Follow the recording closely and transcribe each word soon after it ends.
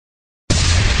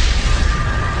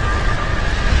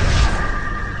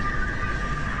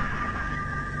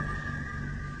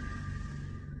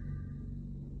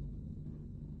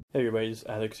Hey everybody, it's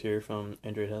Alex here from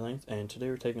Android Headlines, and today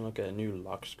we're taking a look at a new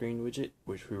lock screen widget,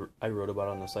 which I wrote about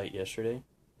on the site yesterday.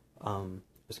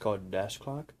 It's called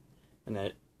DashClock,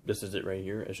 and this is it right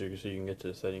here. As you can see, you can get to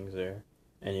the settings there,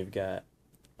 and you've got,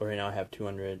 right now I have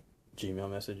 200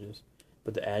 Gmail messages,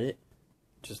 but to add it,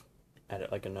 just add it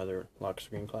like another lock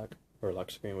screen clock, or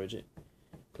lock screen widget.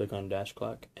 Click on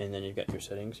DashClock, and then you've got your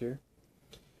settings here.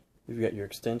 You've got your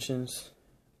extensions.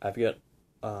 I've got,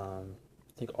 I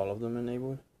think all of them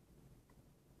enabled,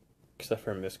 except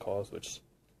for missed calls, which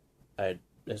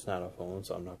it's not a phone,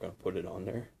 so I'm not going to put it on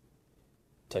there.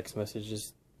 Text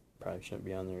messages probably shouldn't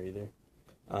be on there either.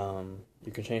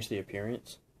 You can change the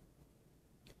appearance,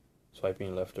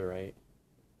 swiping left to right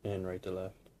and right to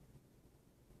left.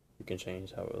 You can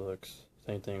change how it looks.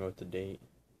 Same thing with the date.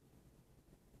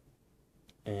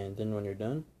 And then when you're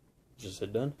done, just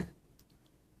hit done,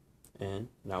 and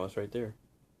now it's right there.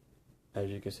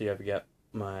 As you can see, I've got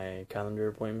my calendar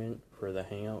appointment for the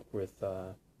hangout with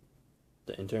the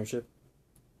internship,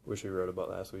 which we wrote about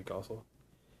last week also.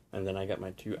 And then I got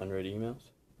my 2 unread emails,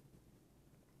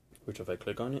 which if I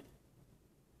click on it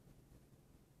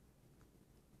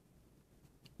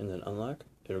and then unlock,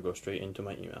 it'll go straight into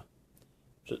my email.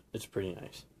 So it's pretty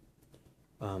nice.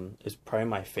 It's probably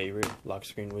my favorite lock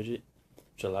screen widget,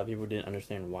 which a lot of people didn't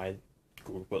understand why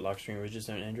Google put lock screen widgets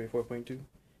on Android 4.2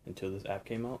 until this app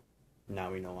came out.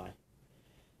 Now we know why.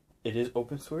 It is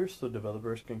open source, so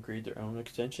developers can create their own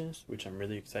extensions, which I'm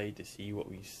really excited to see what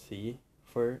we see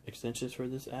for extensions for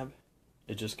this app.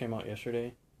 It just came out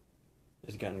yesterday.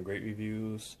 It's gotten great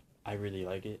reviews. I really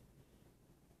like it.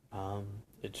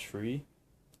 It's free,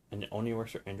 and it only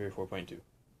works for Android 4.2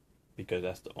 because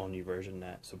that's the only version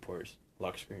that supports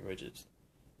lock screen widgets.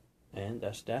 And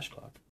that's DashClock.